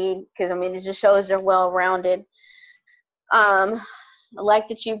 basketball league, because, I mean, it just shows you're well-rounded. I like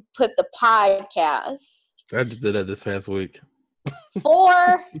that you put the podcast. I just did that this past week.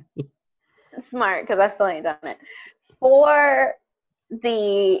 Smart, because I still ain't done it. For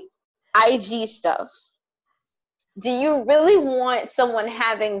the IG stuff, do you really want someone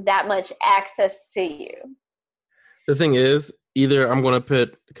having that much access to you? The thing is, either I'm going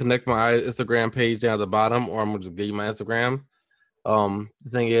to connect my Instagram page down at the bottom, or I'm going to just give you my Instagram. The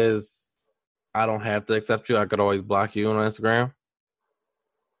thing is, I don't have to accept you. I could always block you on Instagram.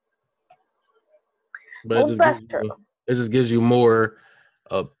 But it just gives you more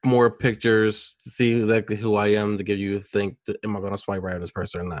more pictures to see exactly who I am to give you a think, am I going to swipe right on this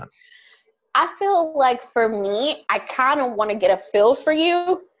person or not? I feel like for me, I kind of want to get a feel for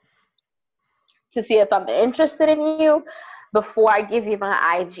you to see if I'm interested in you before I give you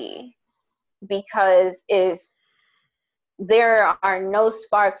my IG. Because if there are no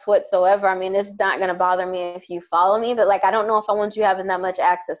sparks whatsoever, I mean, it's not going to bother me if you follow me, but like, I don't know if I want you having that much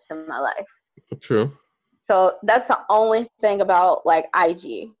access to my life. True. So that's the only thing about like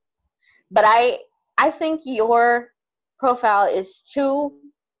IG. But I think your profile is too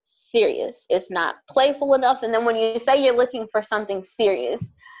serious. It's not playful enough. And then when you say you're looking for something serious,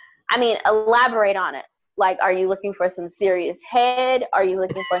 I mean, elaborate on it. Like, are you looking for some serious head? Are you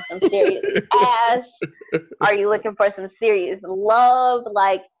looking for some serious ass? Are you looking for some serious love?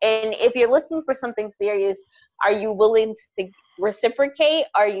 Like, and if you're looking for something serious, are you willing to reciprocate?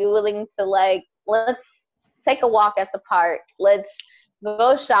 Are you willing to, like, let's take a walk at the park. Let's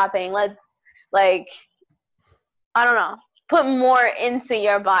go shopping. Let's, like, I don't know, put more into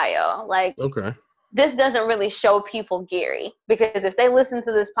your bio. Like, Okay. This doesn't really show people Gary, because if they listen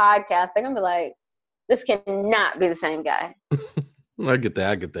to this podcast, they're going to be like, this cannot be the same guy. I get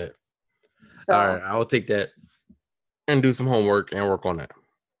that. So, all right, I will take that and do some homework and work on that.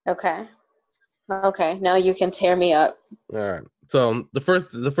 Okay, now you can tear me up. All right. So the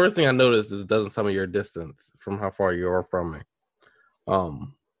first thing I noticed is it doesn't tell me your distance from how far you are from me.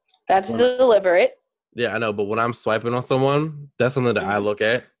 That's deliberate. Yeah, I know, but when I'm swiping on someone, that's something that I look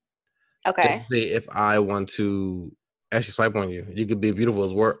at. Okay. Just to see if I want to actually swipe on you. You could be beautiful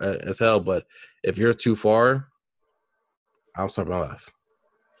as hell, but if you're too far, I'm swiping left.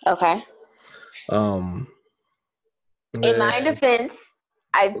 Okay. In my defense,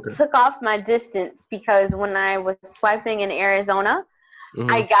 I took off my distance because when I was swiping in Arizona,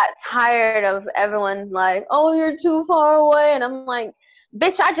 I got tired of everyone like, oh, you're too far away. And I'm like,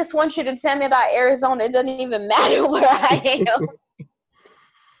 bitch, I just want you to tell me about Arizona. It doesn't even matter where I am.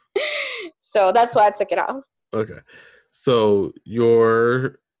 So that's why I took it off. Okay. So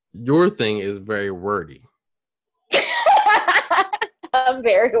your thing is very wordy. I'm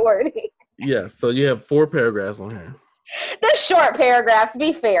very wordy. Yes. So you have 4 paragraphs on here. The short paragraphs,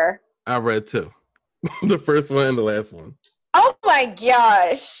 be fair. I read 2. The first one and the last one. Oh my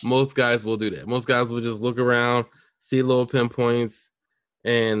gosh. Most guys will do that. Most guys will just look around, see little pinpoints,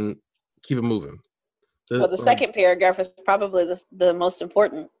 and keep it moving. The second paragraph is probably the most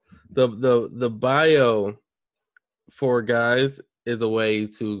important. The bio for guys is a way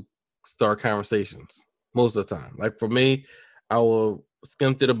to start conversations most of the time. Like for me, I will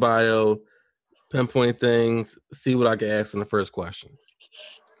skim through the bio, pinpoint things, see what I can ask in the first question.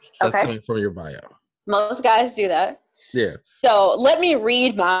 That's coming from your bio. Most guys do that. Yeah. So let me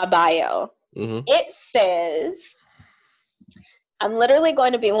read my bio. It says, I'm literally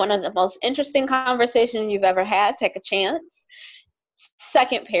going to be one of the most interesting conversations you've ever had. Take a chance.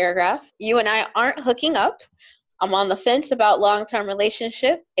 Second paragraph, you and I aren't hooking up. I'm on the fence about long-term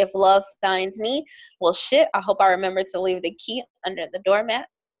relationship. If love finds me, well, shit, I hope I remember to leave the key under the doormat.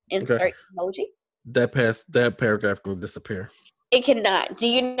 Insert emoji. That paragraph can disappear. It cannot. Do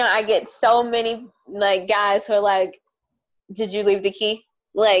you know I get so many like guys who are like, did you leave the key?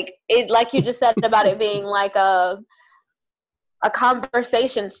 Like it, like you just said about it being like a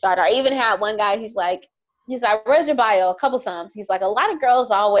conversation starter. I even had one guy, he's like, I read your bio a couple times. He's like, a lot of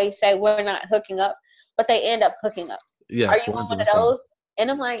girls always say we're not hooking up, but they end up hooking up. Yes, are you 100%. One of those?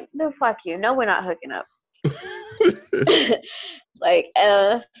 And I'm like, no, fuck you. No, we're not hooking up. Like,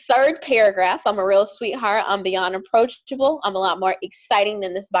 third paragraph, I'm a real sweetheart. I'm beyond approachable. I'm a lot more exciting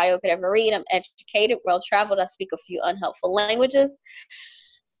than this bio could ever read. I'm educated, well-traveled. I speak a few unhelpful languages.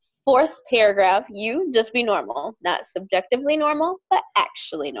 Fourth paragraph, you just be normal. Not subjectively normal, but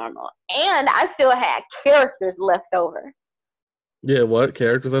actually normal. And I still had characters left over. Yeah, what?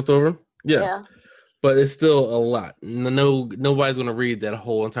 Characters left over? Yes. Yeah. But it's still a lot. Nobody's going to read that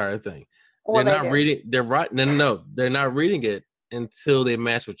whole entire thing. Well, they're not reading. They're right. No, they're not reading it until they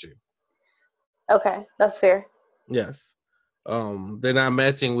match with you. Okay, that's fair. Yes. They're not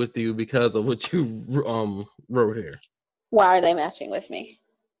matching with you because of what you wrote here. Why are they matching with me?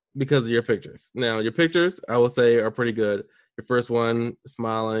 Because of your pictures. Now, your pictures, I will say, are pretty good. Your first one,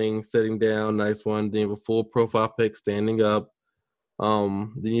 smiling, sitting down, nice one. Then you have a full profile pic, standing up.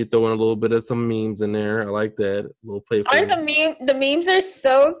 Then you throw in a little bit of some memes in there. I like that. A little playful. Aren't the memes are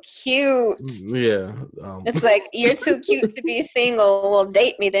so cute? Yeah. It's like, you're too cute to be single. Well,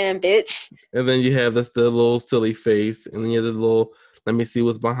 date me then, bitch. And then you have the little silly face, and then you have the little, let me see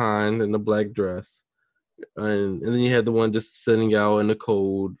what's behind in the black dress. And then you had the one just sitting out in the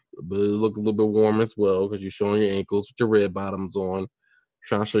cold, but it looked a little bit warm as well because you're showing your ankles with your red bottoms on.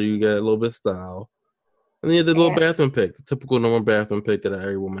 trying to show you got a little bit of style. And then you have the little bathroom pic, the typical normal bathroom pic that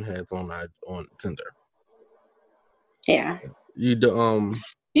every woman has on Tinder. Yeah. You do,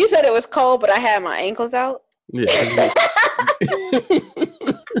 You said it was cold, but I had my ankles out. Yeah.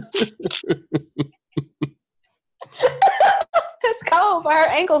 It's cold, but her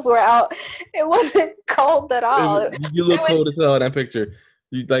ankles were out. It wasn't cold at all. You look cold as hell in that picture.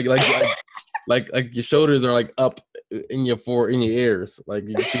 You like your shoulders are like up in your ears. Like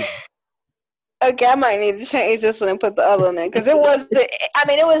you can see. Okay, I might need to change this one and put the other one in because it was.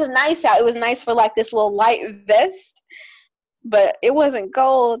 It was nice out. It was nice for like this little light vest, but it wasn't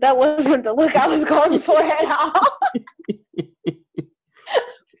gold. That wasn't the look I was going for at all.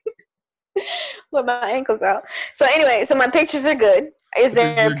 With my ankles out. So anyway, so my pictures are good. Is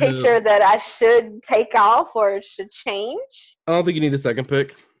there a picture that I should take off or should change? I don't think you need a second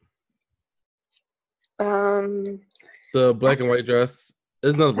pic. The black and white dress.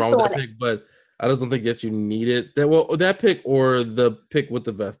 There's nothing wrong with that pic, but I just don't think that you need it. That pic or the pic with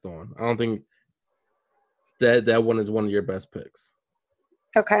the vest on. I don't think that one is one of your best picks.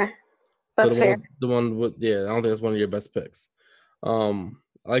 Okay, that's fair. I don't think that's one of your best picks.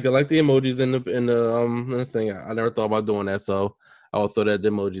 I like the emojis in the thing. I never thought about doing that, so I will throw that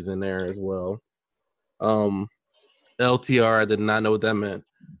emojis in there as well. LTR, I did not know what that meant.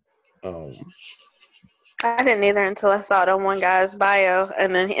 I didn't either until I saw it on one guy's bio,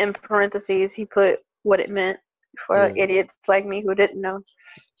 and then in parentheses he put what it meant for idiots like me who didn't know.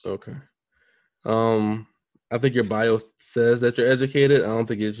 Okay. I think your bio says that you're educated. I don't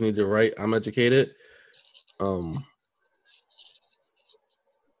think you just need to write "I'm educated."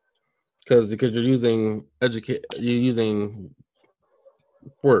 Because you're using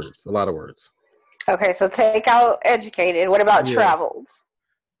words, a lot of words. Okay, so take out educated. What about traveled?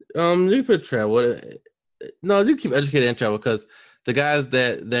 You put travel. No, you keep educated and travel because the guys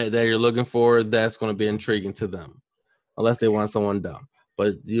that you're looking for, that's going to be intriguing to them, unless they want someone dumb.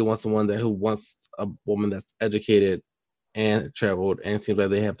 But you want someone who wants a woman that's educated and traveled and seems like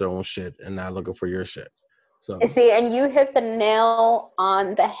they have their own shit and not looking for your shit. So see, and you hit the nail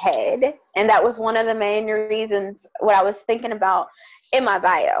on the head, and that was one of the main reasons what I was thinking about in my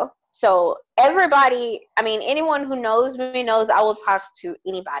bio. So everybody, anyone who knows me knows I will talk to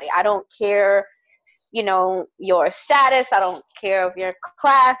anybody. I don't care, your status. I don't care of your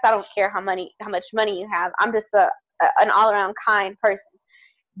class. I don't care how much money you have. I'm just an all-around kind person.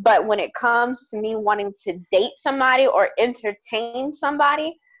 But when it comes to me wanting to date somebody or entertain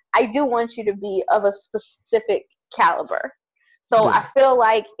somebody, I do want you to be of a specific caliber. So I feel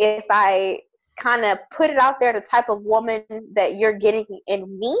like if I kind of put it out there, the type of woman that you're getting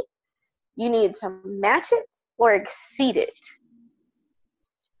in me, you need to match it or exceed it.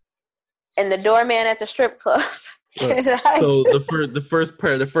 And the doorman at the strip club. So the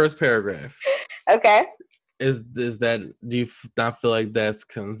first paragraph. Okay. Is that, do you not feel like that's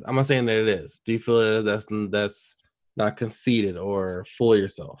I'm not saying that it is. Do you feel that that's not conceited or full of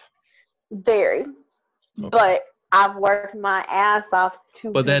yourself? Very. Okay. But I've worked my ass off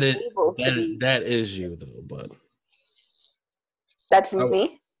to be able to be. That is you though, but that's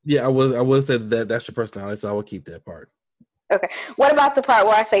me? Yeah, I would say that's your personality, so I would keep that part. Okay. What about the part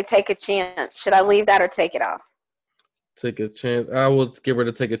where I say take a chance? Should I leave that or take it off? Take a chance. I will get rid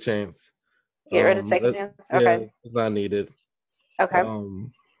of take a chance. Get rid of take a chance? Okay. Yeah, it's not needed. Okay.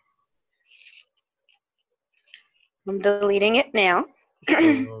 I'm deleting it now.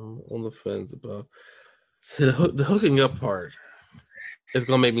 On the fence about. So the hooking up part is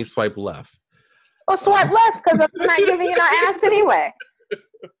going to make me swipe left. Well, swipe left because I'm not giving you no ass anyway.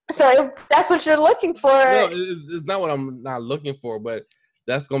 So if that's what you're looking for. No, it's not what I'm not looking for, but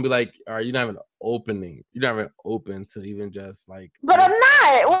that's going to be like, all right, you're not even opening. You're not even open to even just like. But I'm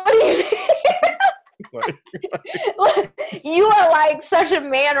not. What do you mean? You are like such a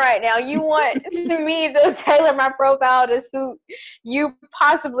man right now. You want me to tailor my profile to suit you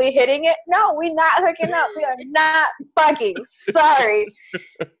possibly hitting it? No, we're not hooking up. We are not fucking. Sorry.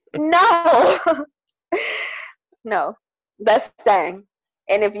 No. No. That's staying.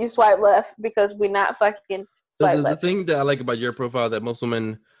 And if you swipe left because we're not fucking swipe left. The thing that I like about your profile that most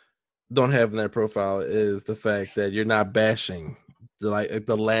women don't have in their profile is the fact that you're not bashing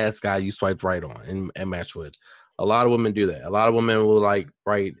the last guy you swiped right on and match with. A lot of women do that. A lot of women will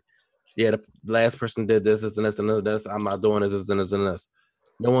write, yeah, the last person did this, and this, and this. I'm not doing this, and this, and this.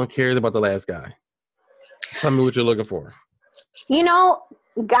 No one cares about the last guy. Tell me what you're looking for.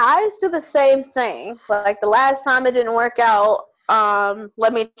 Guys do the same thing. Like the last time it didn't work out,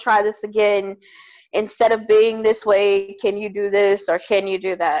 let me try this again. Instead of being this way, can you do this or can you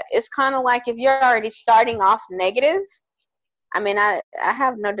do that? It's kind of like if you're already starting off negative, I mean, I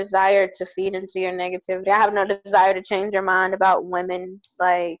have no desire to feed into your negativity. I have no desire to change your mind about women.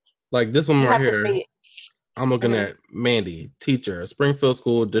 Like Like this one you right have to here, treat. I'm looking Mm-hmm. at Mandy, teacher, Springfield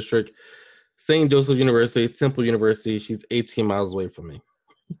School District, St. Joseph University, Temple University. She's 18 miles away from me.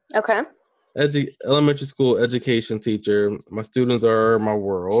 Okay. Elementary school education teacher. My students are my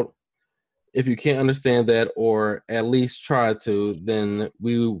world. If you can't understand that or at least try to, then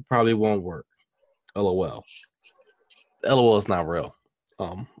we probably won't work. LOL. LOL is not real.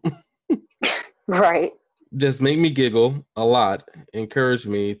 Um, Right. just make me giggle a lot, encourage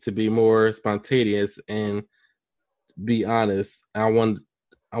me to be more spontaneous and be honest. I want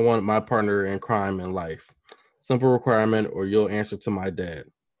my partner in crime in life. Simple requirement or you'll answer to my dad.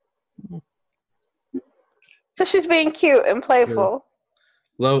 So she's being cute and Yeah. playful.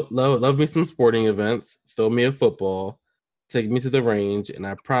 Love me some sporting events. Throw me a football. Take me to the range, and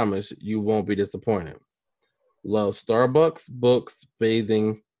I promise you won't be disappointed. Love Starbucks, books,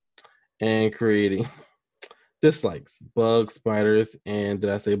 bathing, and creating. Dislikes bugs, spiders, and did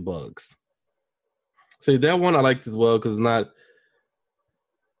I say bugs? So that one I liked as well because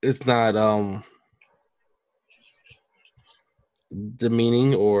it's not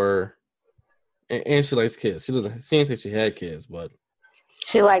demeaning or and she likes kids. She didn't say she had kids, but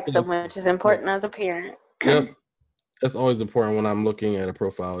She likes them, yes. which is Yep. important as a parent. Yep. That's always important when I'm looking at a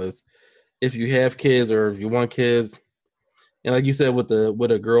profile is if you have kids or if you want kids. And like you said with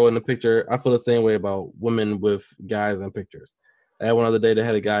a girl in the picture, I feel the same way about women with guys in pictures. I had one other day that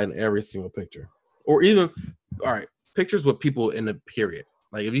had a guy in every single picture. Or even all right, pictures with people in the period.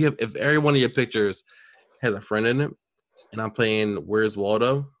 Like if every one of your pictures has a friend in it and I'm playing Where's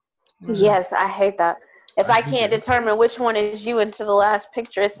Waldo? Yes, I hate that. If I I hate can't that. determine which one is you into the last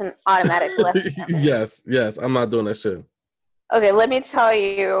picture, it's an automatic left for me. Yes, I'm not doing that shit. Okay, let me tell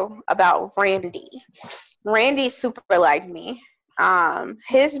you about Randy. Randy super liked me.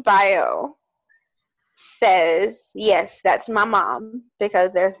 His bio says, yes, that's my mom,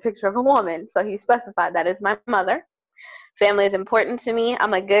 because there's a picture of a woman. So he specified that is my mother. Family is important to me.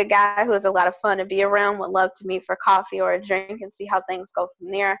 I'm a good guy who is a lot of fun to be around, would love to meet for coffee or a drink and see how things go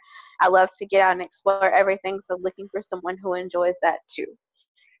from there. I love to get out and explore everything, so looking for someone who enjoys that too.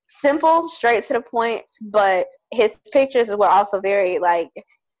 Simple, straight to the point, but his pictures were also very like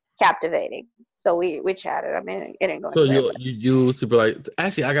captivating. So we chatted. I mean, it didn't go So anywhere, you super like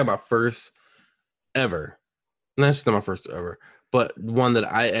actually I got my first ever. Not just my first ever, but one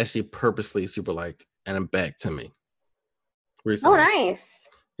that I actually purposely super liked and I'm back to me oh, recently. nice.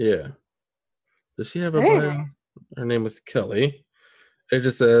 Yeah. Does she have a Very bio? nice. Her name is Kelly. It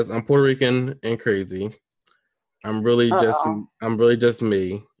just says, I'm Puerto Rican and crazy. I'm really just Uh-oh. I'm really just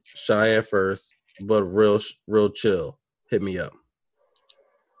me. Shy at first, but real chill. Hit me up.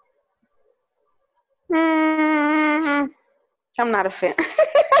 Mm, I'm not a fan.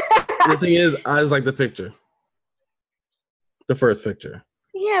 The thing is, I just like the picture. The first picture.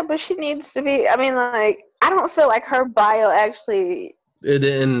 Yeah, but she needs to be. I mean, like, I don't feel like her bio actually. It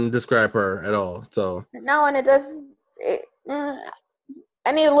didn't describe her at all. So No, and it does.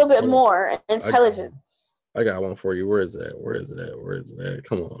 I need a little bit hold on. more I got one. intelligence. I got one for you. Where is that? Where is it at? Where is it at?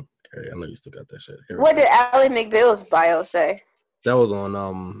 Come on. Okay, I know you still got that shit. Here we What go. did Ally McBeal's bio say? That was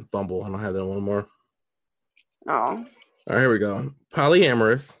on Bumble. I don't have that one more. Oh. All right, here we go.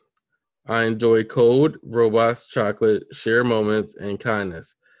 Polyamorous. I enjoy code, robots, chocolate, share moments, and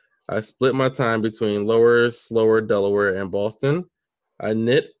kindness. I split my time between Lower, Slower, Delaware, and Boston. I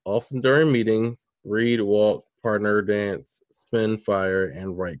knit often during meetings, read, walk, partner, dance, spin, fire,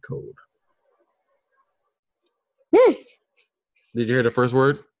 and write code. Did you hear the first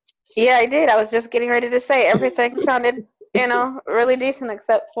word? Yeah, I did. I was just getting ready to say everything sounded, really decent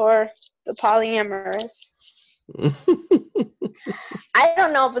except for the polyamorous. I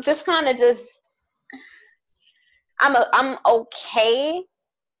don't know, but this kind of just I'm okay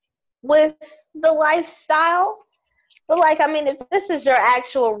with the lifestyle. But like, I mean, if this is your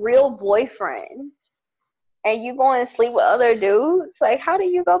actual real boyfriend and you go and sleep with other dudes, like, how do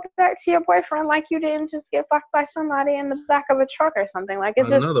you go back to your boyfriend like you didn't just get fucked by somebody in the back of a truck or something? Like, it's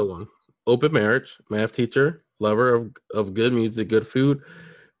just Another one. Open marriage, math teacher, lover of good music, good food,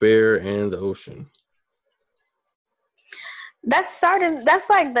 bear, and the ocean. that's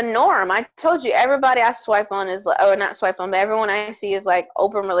like the norm. I told you, everybody I swipe on is, or not swipe on, but everyone I see is like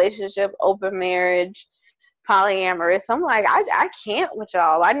open relationship, open marriage, polyamorous. I'm like, I can't with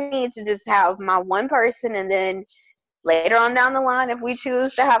y'all. I need to just have my one person, and then later on down the line, if we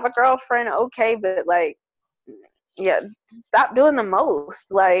choose to have a girlfriend, okay, but like, yeah, stop doing the most.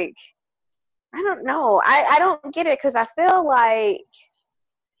 Like, I don't know. I don't get it, because I feel like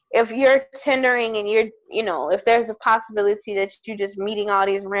if you're tendering and if there's a possibility that you just meeting all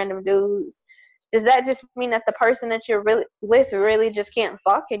these random dudes, does that just mean that the person that you're really just can't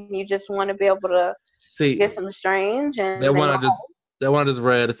fuck, and you just want to be able to get some strange and that one I just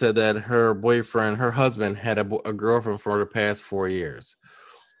read said that her husband had a girlfriend for the past 4 years,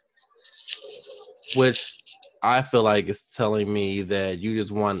 which I feel like is telling me that you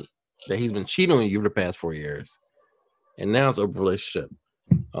just want that he's been cheating on you for the past 4 years, and now it's a relationship.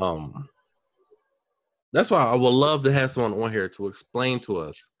 That's why I would love to have someone on here to explain to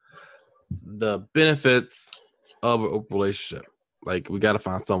us the benefits of a relationship. Like, we got to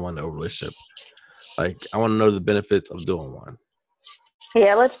find someone in a relationship. Like, I want to know the benefits of doing one.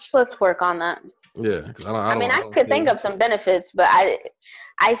 Yeah, let's work on that. Yeah, because I could think of some benefits, but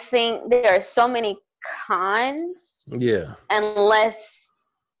I think there are so many cons. Yeah. Unless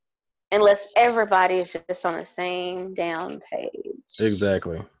everybody is just on the same damn page.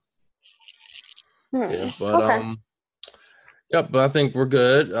 Exactly. Yeah, but okay. But I think we're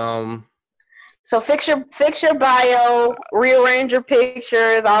good. So fix your bio, rearrange your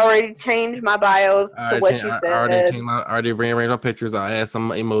pictures. I already changed my bio to what you said. I already rearranged my pictures. I add some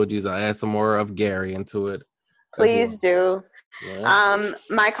emojis. I add some more of Gary into it. Please do. Yeah.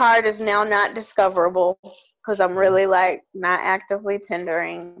 My card is now not discoverable because I'm really not actively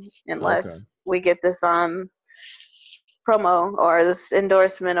tendering unless we get this promo or this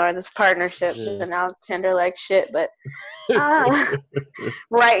endorsement or this partnership, and I'll tender like shit. But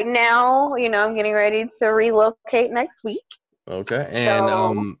right now, I'm getting ready to relocate next week. Okay,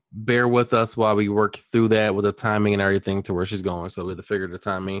 and bear with us while we work through that with the timing and everything to where she's going. So we have to figure the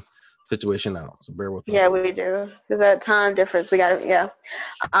timing situation out. So bear with us. Yeah, we do, because that time difference, we got to,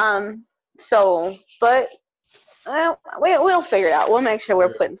 but we'll figure it out. We'll make sure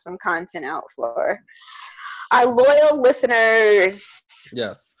we're putting some content out for our loyal listeners.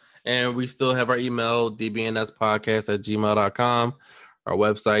 Yes. And we still have our email, dbnspodcast@gmail.com. Our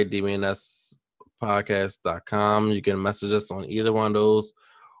website, dbnspodcast.com. You can message us on either one of those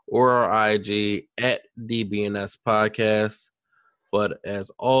or our IG @dbnspodcast. But as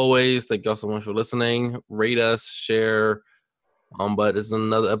always, thank y'all so much for listening. Rate us, share. But it's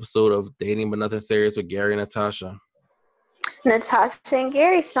another episode of Dating But Nothing Serious with Gary and Natasha. Natasha and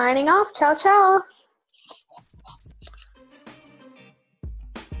Gary signing off. Ciao, ciao.